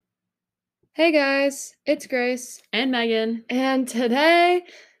Hey guys, it's Grace, And Megan. and today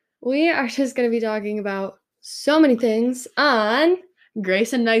we are just going to be talking about so many things on.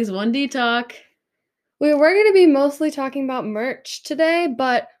 Grace and Meg's 1D talk. We were going to be mostly talking about merch today,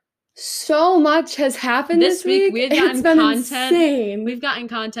 but so much has happened This this week week. we had It's gotten been content. insane. We've gotten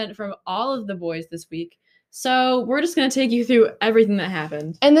content from all of the boys this week. So we're just going to take you through everything that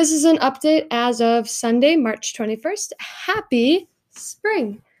happened. And this is an update as of Sunday, March 21st. Happy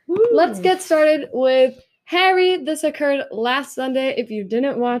spring. Woo. Let's get started with Harry. This occurred last Sunday. If you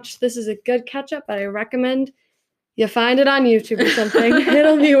didn't watch, this is a good catch up, but I recommend you find it on YouTube or something.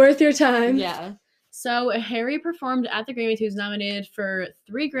 It'll be worth your time. Yeah. So Harry performed at the Grammys. He was nominated for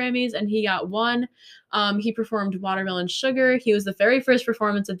 3 Grammys and he got 1. He performed Watermelon Sugar. He was the very first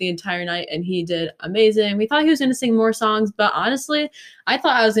performance of the entire night and he did amazing. We thought he was going to sing more songs, but honestly, I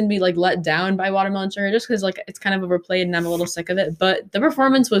thought I was going to be like let down by Watermelon Sugar just because like it's kind of overplayed and I'm a little sick of it. But the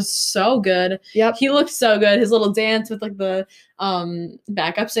performance was so good. Yep. He looked so good. His little dance with like the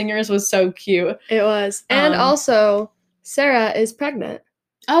backup singers was so cute. It was. And also, Sarah is pregnant.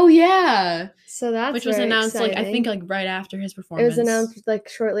 Oh yeah. So that's which was very announced exciting. like I think like right after his It performance. was announced like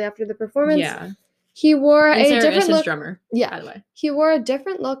shortly after the performance. Yeah. He wore And a Sarah different is his look. drummer. Yeah. By the way. He wore a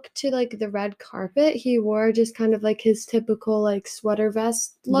different look to like the red carpet. He wore just kind of like his typical like sweater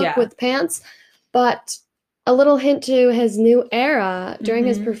vest look with pants. But a little hint to his new era during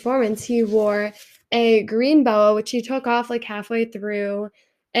his performance, he wore a green boa, which he took off like halfway through,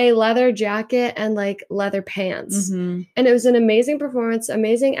 a leather jacket, and like leather pants. And it was an amazing performance,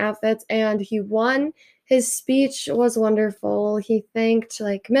 amazing outfits, and he won. His speech was wonderful. He thanked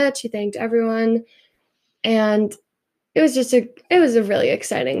like Mitch, he thanked everyone. And it was a really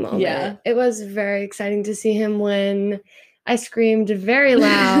exciting moment. Yeah. It was very exciting to see him win. I screamed very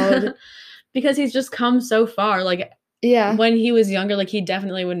loud. Because he's just come so far. Like yeah. When he was younger, like he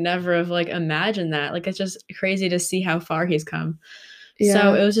definitely would never have like imagined that. Like it's just crazy to see how far he's come. Yeah.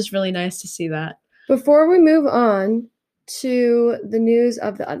 So it was just really nice to see that. Before we move on to the news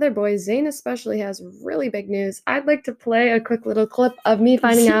of the other boys, Zayn especially has really big news. I'd like to play a quick little clip of me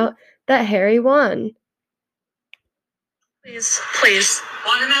finding out that Harry won. Please.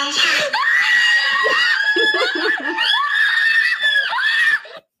 Watermelon sugar.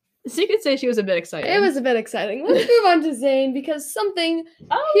 So you could say she was a bit excited. It was a bit exciting. Let's move on to Zayn because something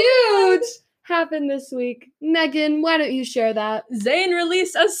huge happened this week. Megan, why don't you share that? Zayn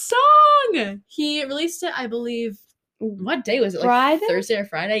released a song. He released it, I believe. What day was it? Like Friday? Thursday or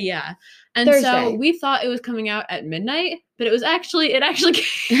Friday? Yeah. And Thursday. So we thought it was coming out at midnight, but it actually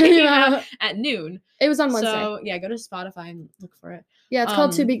came out at noon. It was on Wednesday. So yeah, go to Spotify and look for it. Yeah, it's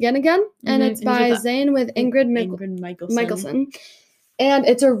called To Begin Again, and it's by Zayn with Ingrid Michaelson. And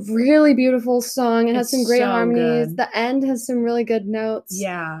it's a really beautiful song. It has some great harmonies. Good. The end has some really good notes.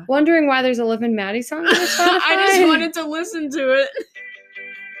 Yeah. Wondering why there's a Liv and Maddie song on Spotify? I just wanted to listen to it.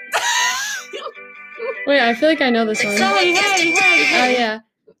 Wait, I feel like I know this one. Hey. Oh, yeah.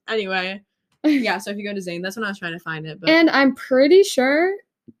 Anyway. Yeah, so if you go to Zayn, that's when I was trying to find it. But. And I'm pretty sure,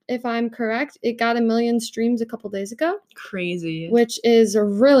 if I'm correct, it got 1 million streams a couple days ago. Crazy. Which is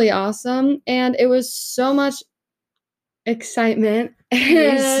really awesome. And it was so much excitement.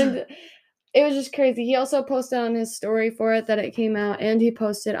 And it was just crazy. He also posted on his story for it that it came out, and he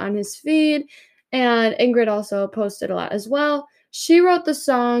posted on his feed. And Ingrid also posted a lot as well. She wrote the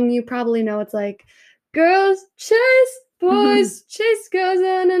song. You probably know it's like, girls chase boys, chase girls,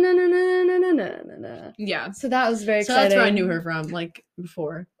 na na na na na na na na. Yeah. So that was very exciting. So that's where I knew her from, like,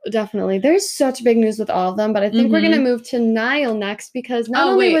 before. Definitely. There's such big news with all of them, but I think we're going to move to Niall next because not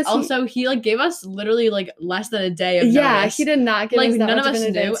only was he like gave us literally like less than a day of notice. Yeah, he did not give us that none much of us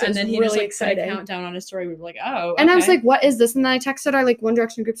an knew, advance. and then he really just like exciting. put a countdown on his story. We were like, oh. And I was like, what is this? And then I texted our like One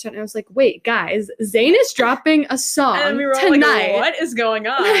Direction group chat, and I was like, wait, guys, Zayn is dropping a song and we were tonight. Like, what is going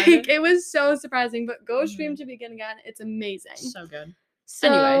on? Like, it was so surprising, but go stream To Begin Again. It's amazing. So good. So,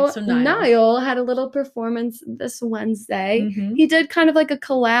 anyway, Niall had a little performance this Wednesday. He did kind of like a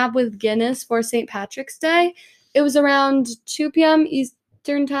collab with Guinness for St. Patrick's Day. It was around 2 p.m.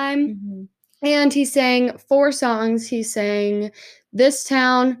 Eastern time. And he sang 4 songs. He sang This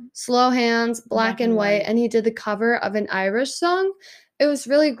Town, Slow Hands, Black and White, and he did the cover of an Irish song. It was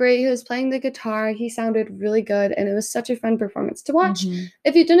really great. He was playing the guitar. He sounded really good, and it was such a fun performance to watch.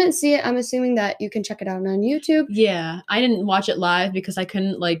 If you didn't see it, I'm assuming that you can check it out on YouTube. Yeah, I didn't watch it live because I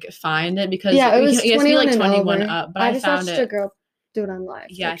couldn't like find it because it was 21 like 21 up. But I just found watched a girl do it on live.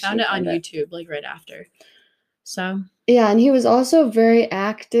 Yeah, I found it on YouTube like right after. So yeah, and he was also very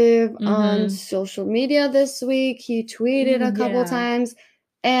active on social media this week. He tweeted a couple times.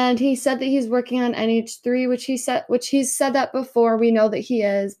 And he said that he's working on NH3, which he's said that before. We know that he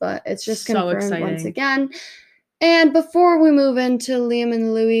is, but it's just So confirmed once exciting. again. And before we move into Liam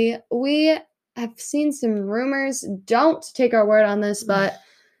and Louis, we have seen some rumors. Don't take our word on this, but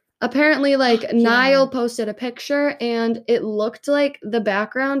apparently, like, Niall posted a picture, and it looked like the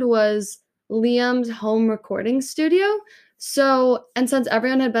background was Liam's home recording studio. So, and since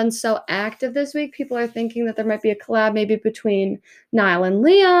everyone had been so active this week, people are thinking that there might be a collab maybe between Niall and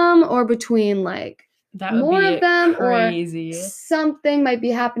Liam, or between, like, that would more be of them, crazy. or something might be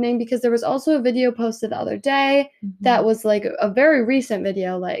happening, because there was also a video posted the other day that was, like, a very recent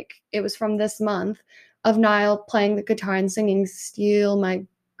video, like, it was from this month, of Niall playing the guitar and singing Steal My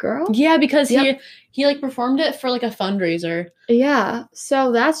Girl? Yeah, because he like performed it for like a fundraiser. Yeah,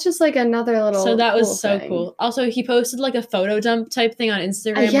 so that's just like another little So that was cool so thing. Cool. Also, he posted like a photo dump type thing on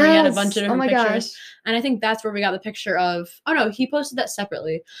Instagram where he had a bunch of different pictures. Gosh. And I think that's where we got the picture of. Oh no, he posted that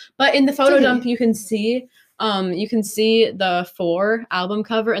separately. But in the photo dump, you can see the 4 album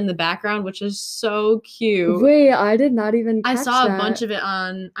cover in the background, which is so cute. Wait, I did not even catch I saw that. a bunch of it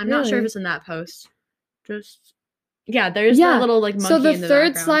on. I'm not sure if it's in that post. There's the little like monkey so the in the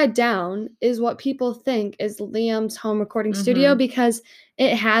third background. slide down is what people think is Liam's home recording studio, because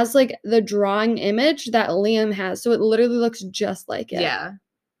it has like the drawing image that Liam has, so it literally looks just like it. Yeah.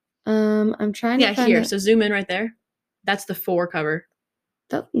 I'm trying to find here. So zoom in right there. That's the 4 cover.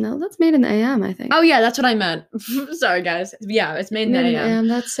 No, that's Made in the AM, I think. Oh yeah, that's what I meant. Sorry guys. Yeah, it's Made in the AM.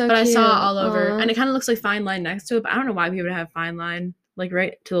 That's so but cute. I saw it all over, and it kind of looks like Fine Line next to it. But I don't know why people would have Fine Line like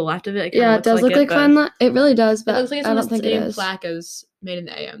right to the left of it. It does look like Fine Line. It really does, but it looks like it's I on don't the think same it is. plaque as Made in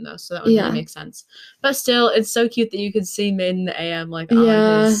the AM though, so that would really make sense. But still, it's so cute that you could see Made in the AM like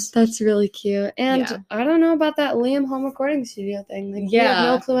on his. That's really cute. And I don't know about that Liam home recording studio thing. Like, we have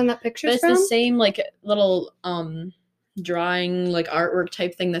no clue when that picture's from. It's the same like little drawing like artwork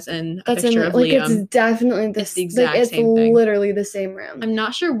type thing that's in a picture of Liam. It's definitely it's the exact same thing. It's literally the same room. I'm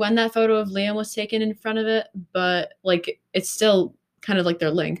not sure when that photo of Liam was taken in front of it, but like it's still kind of like they're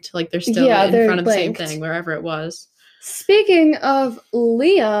linked. Like they're still in front of the same thing wherever it was. Speaking of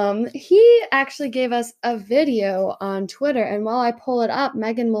Liam, he actually gave us a video on Twitter, and while I pull it up,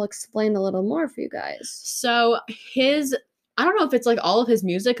 Megan will explain a little more for you guys. So I don't know if it's like all of his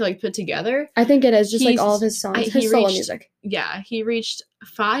music like put together. I think it is just like all of his songs, his solo music. Yeah, he reached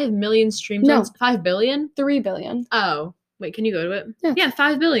 5 million streams. No, 5 billion? 3 billion. Oh, wait, can you go to it? Yeah,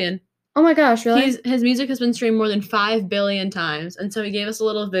 5 billion. Oh my gosh, really? His music has been streamed more than 5 billion times, and so he gave us a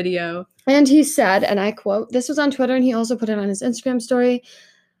little video. And he said, and I quote, this was on Twitter, and he also put it on his Instagram story,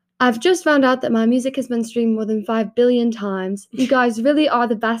 "I've just found out that my music has been streamed more than 5 billion times. You guys really are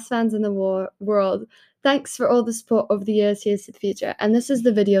the best fans in the world. Thanks for all the support over the years. Here's to the future." And this is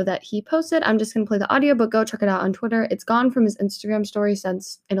the video that he posted. I'm just going to play the audio, but go check it out on Twitter. It's gone from his Instagram story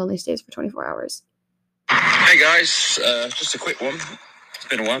since it only stays for 24 hours. Hey guys, just a quick one. It's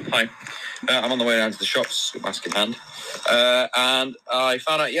been a while. Hi. I'm on the way down to the shops, got mask in hand. And I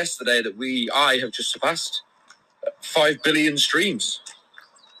found out yesterday that I have just surpassed 5 billion streams.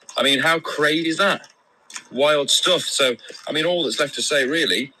 I mean, how crazy is that? Wild stuff. So, I mean, all that's left to say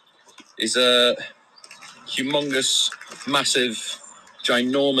really is humongous, massive,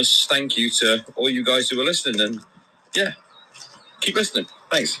 ginormous thank you to all you guys who are listening, and yeah, keep listening.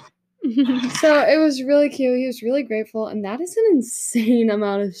 Thanks. So it was really cute. He was really grateful, and that is an insane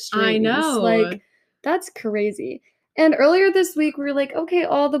amount of streams. I know. Like, that's crazy. And earlier this week, we were like, okay,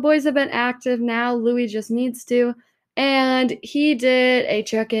 all the boys have been active now. Louis just needs to. And he did a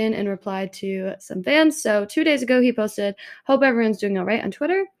check-in and replied to some fans. So 2 days ago, he posted, "Hope everyone's doing all right" on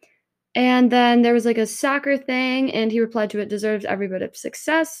Twitter. And then there was like a soccer thing, and he replied to it, "Deserves every bit of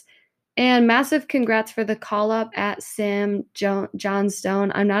success." And massive congrats for the call-up at Sam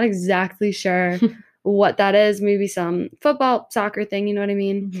Johnstone. I'm not exactly sure what that is. Maybe some football, soccer thing, you know what I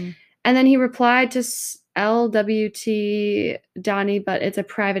mean? Mm-hmm. And then he replied to LWT Donnie, but it's a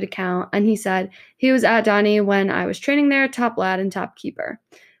private account. And he said, he was at Donnie when I was training there, top lad and top keeper.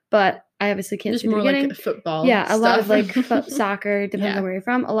 But I obviously can't see the beginning. Like football. Yeah, stuff. A lot of like soccer, depends on where you're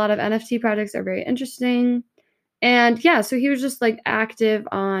from. A lot of NFT projects are very interesting. And yeah, so he was just like active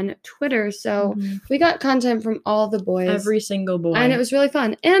on Twitter. So we got content from all the boys. Every single boy. And it was really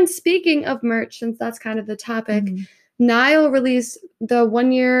fun. And speaking of merch, since that's kind of the topic, Niall released the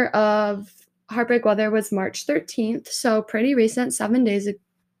 1 year of Heartbreak Weather was March 13th. So pretty recent,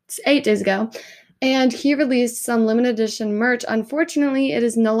 8 days ago. And he released some limited edition merch. Unfortunately, it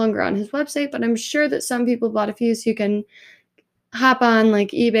is no longer on his website, but I'm sure that some people bought a few, so you can hop on like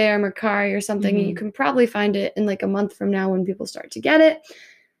eBay or Mercari or something, and you can probably find it in like a month from now when people start to get it,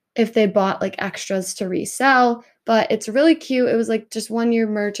 if they bought like extras to resell. But it's really cute. It was like just 1 year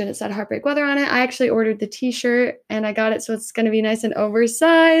merch and it said Heartbreak Weather on it. I actually ordered the t-shirt and I got it so it's going to be nice and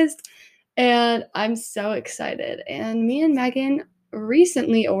oversized. And I'm so excited. And me and Megan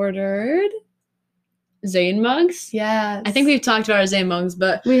recently ordered Zane mugs? Yes. I think we've talked about our Zane mugs,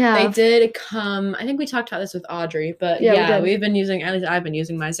 but we have. They did come. I think we talked about this with Audrey, but yeah we've been using, at least I've been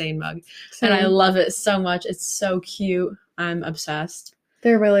using my Zane mug. Same. And I love it so much. It's so cute. I'm obsessed.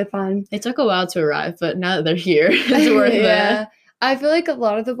 They're really fun. It took a while to arrive, but now that they're here, it's worth it. I feel like a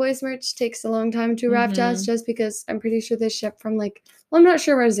lot of the boys' merch takes a long time to arrive to us just because I'm pretty sure they ship from like, well, I'm not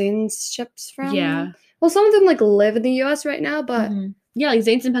sure where Zane's ships from. Yeah. Well, some of them like live in the US right now, but yeah, like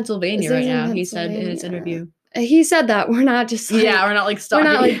Zane's in Pennsylvania right now. He said in his interview. He said that. We're not just like, we're not like stalking.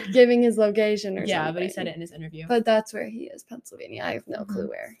 We're not like giving his location or something. Yeah, but he said it in his interview. But that's where he is, Pennsylvania. I have no clue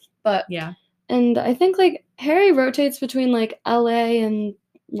where. But yeah. And I think like Harry rotates between like LA and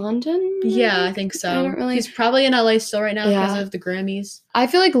London. Yeah, I think so. He's probably in LA still right now because of the Grammys. I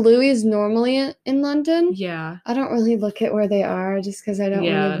feel like Louis is normally in London. Yeah. I don't really look at where they are just because I don't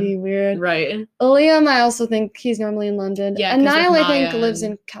want to be weird. Right. Liam, I also think he's normally in London. Yeah. And Niall, I think, lives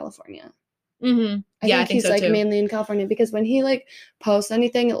in California. I think he's so like too. Mainly in California because when he like posts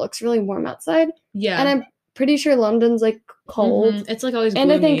anything, it looks really warm outside. Yeah. And I'm pretty sure London's like cold. It's like always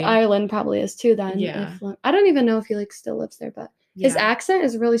gloomy. And I think Ireland probably is too then. Yeah. I don't even know if he like still lives there, but his accent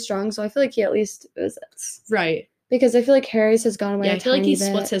is really strong, so I feel like he at least visits. Right. Because I feel like Harry's has gone away. Yeah, I feel like he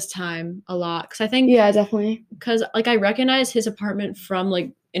splits his time a lot. Because I think. Yeah, definitely. Because like I recognize his apartment from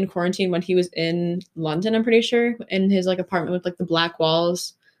like in quarantine when he was in London. I'm pretty sure in his like apartment with like the black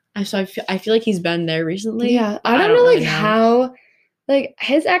walls. So I feel like he's been there recently. Yeah, I don't know like how. Like,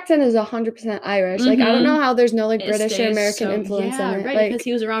 his accent is 100% Irish. Like, I don't know how there's no, like, British or American influence in it. Right, like, because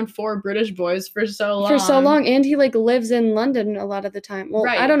he was around 4 British boys for so long. And he, like, lives in London a lot of the time. Well,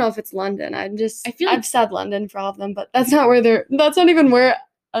 right. I don't know if it's London. I feel like, I've said London for all of them, but that's not even where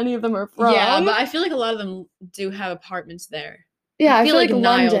any of them are from. Yeah, but I feel like a lot of them do have apartments there. Yeah, I feel like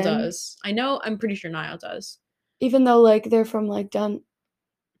Niall London does. I'm pretty sure Niall does. Even though, like, they're from, like, What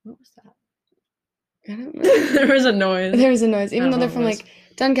was that? I don't know. There was a noise. Even though they're from, like,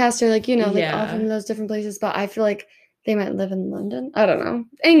 Doncaster, like, you know, like, all from those different places. But I feel like they might live in London. I don't know.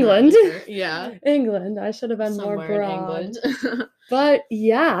 England. Yeah. England. I should have been somewhere more broad. in England. But,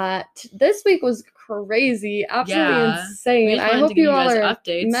 yeah, this week was crazy. Absolutely insane. I hope you all are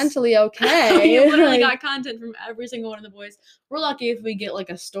mentally okay. We literally got content from every single one of the boys. We're lucky if we get,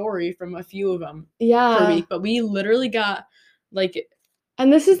 like, a story from a few of them per week. But we literally got, like...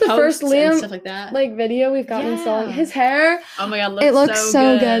 And this is the first Liam stuff like that. Like video we've gotten installing. His hair. Oh my god, it looks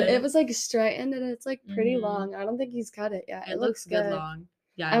so good. It was like straightened and it's like pretty long. I don't think he's cut it yet. It looks good long.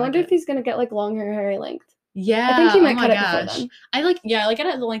 Yeah. I wonder if he's gonna get like long hair length. Yeah. I think he might cut it before then. I like it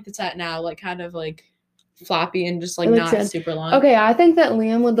at the length it's at now, like kind of like floppy and just like not super long. Okay, I think that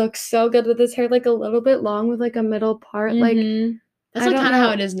Liam would look so good with his hair like a little bit long with like a middle part. Like that's like kind of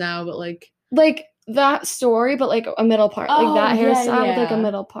how it is now, but like that story, but like a middle part, like that hairstyle with like a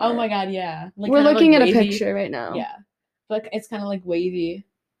middle part. Oh my god, yeah. Like, we're looking at a picture right now. Yeah, like it's kind of like wavy.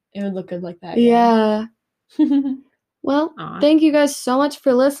 It would look good like that. Yeah. Well, thank you guys so much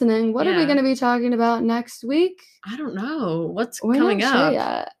for listening. What are we going to be talking about next week? I don't know. What's coming up? Sure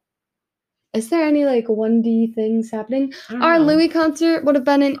yet. Is there any like 1D things happening? Our Louis concert would have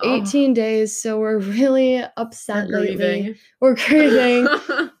been in 18 days, so we're really upset lately. We're grieving.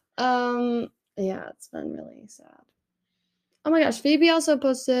 Yeah, it's been really sad. Oh my gosh, Phoebe also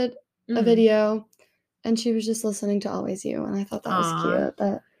posted a video and she was just listening to Always You, and I thought that was cute.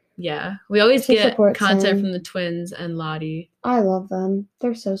 But yeah, we always get content from the twins and Lottie. I love them.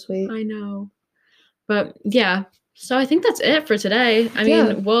 They're so sweet. I know. But yeah, so I think that's it for today. I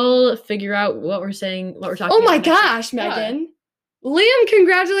mean, we'll figure out what we're talking about. Oh my gosh, Megan. Liam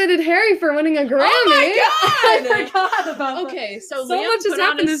congratulated Harry for winning a Grammy. Oh my god! I forgot about that. Okay, so Liam much has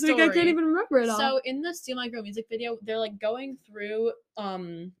happened this week. I can't even remember it all. So in the Steal My Girl music video, they're like going through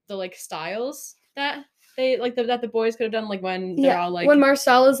the like styles that they like that the boys could have done, like when they're all like when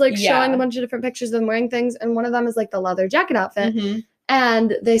Marcel is like showing a bunch of different pictures of them wearing things, and one of them is like the leather jacket outfit.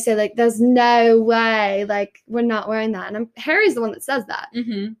 And they say like, "There's no way, like we're not wearing that." And Harry's the one that says that.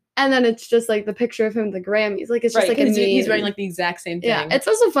 And then it's just like the picture of him at the Grammys. Like it's just like he's wearing like the exact same thing. Yeah, it's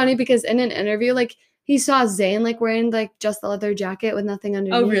also funny because in an interview, like he saw Zayn like wearing like just the leather jacket with nothing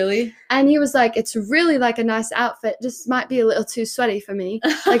underneath. Oh, really? And he was like, "It's really like a nice outfit. Just might be a little too sweaty for me.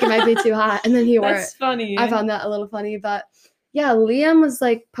 Like it might be too hot." And then he wore it. That's funny. I found that a little funny, but yeah, Liam was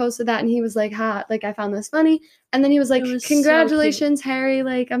like posted that and he was like, "Hot, like I found this funny." And then he was like, "Congratulations, so Harry!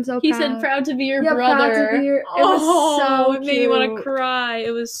 Like I'm so proud." He said, "Proud to be your brother." Proud to be it was so it made me want to cry.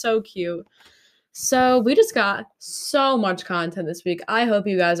 It was so cute. So we just got so much content this week. I hope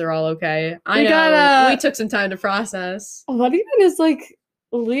you guys are all okay. I know we took some time to process. What even is like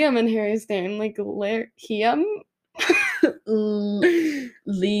Liam and Harry's name? Like Liam?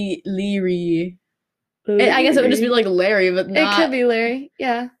 Leary. I guess it would just be like Larry, but not. It could be Larry.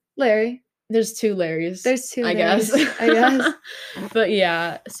 Yeah, Larry. There's two Larrys. There's two I Larrys, guess. I guess. But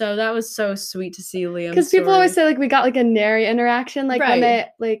yeah, so that was so sweet to see Liam. Because people always say like we got like a nary interaction, like when they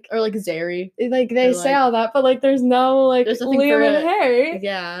like or like Zary. Like they say all that, but like there's no like Liam and Harry.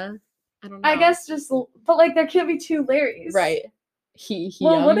 Yeah. I don't know. I guess just but like there can't be two Larrys. Right.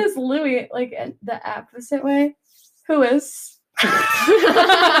 Well, what is Louis like in the opposite way? Who is?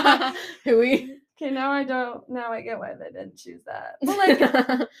 Whoey. Okay, now I get why they didn't choose that. But like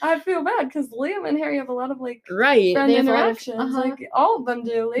I feel bad because Liam and Harry have a lot of like friend interactions. Like all of them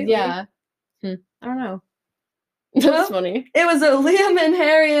do lately. Yeah. I don't know. That's funny. It was a Liam and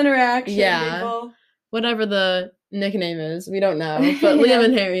Harry interaction. Yeah. People. Whatever the nickname is, we don't know. But Liam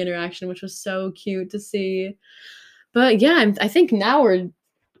and Harry interaction, which was so cute to see. But yeah, I think now we're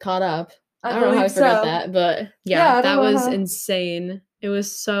caught up. I don't know how I forgot that, but yeah, that was insane. It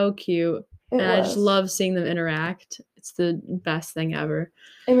was so cute. I just love seeing them interact. It's the best thing ever.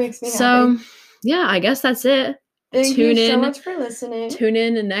 It makes me happy. So, yeah, I guess that's it. Thank you so much for listening. Tune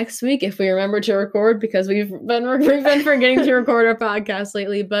in next week if we remember to record, because we've been forgetting to record our podcast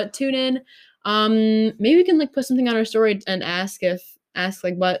lately. But tune in. Maybe we can like put something on our story and ask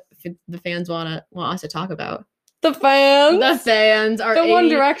like what the fans want us to talk about. The fans, our the One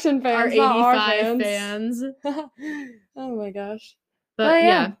Direction fans, our 85 fans. Oh my gosh! But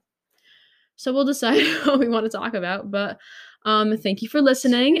yeah. So we'll decide what we want to talk about. But thank you for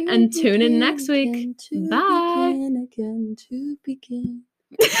listening and tune in next week. Bye.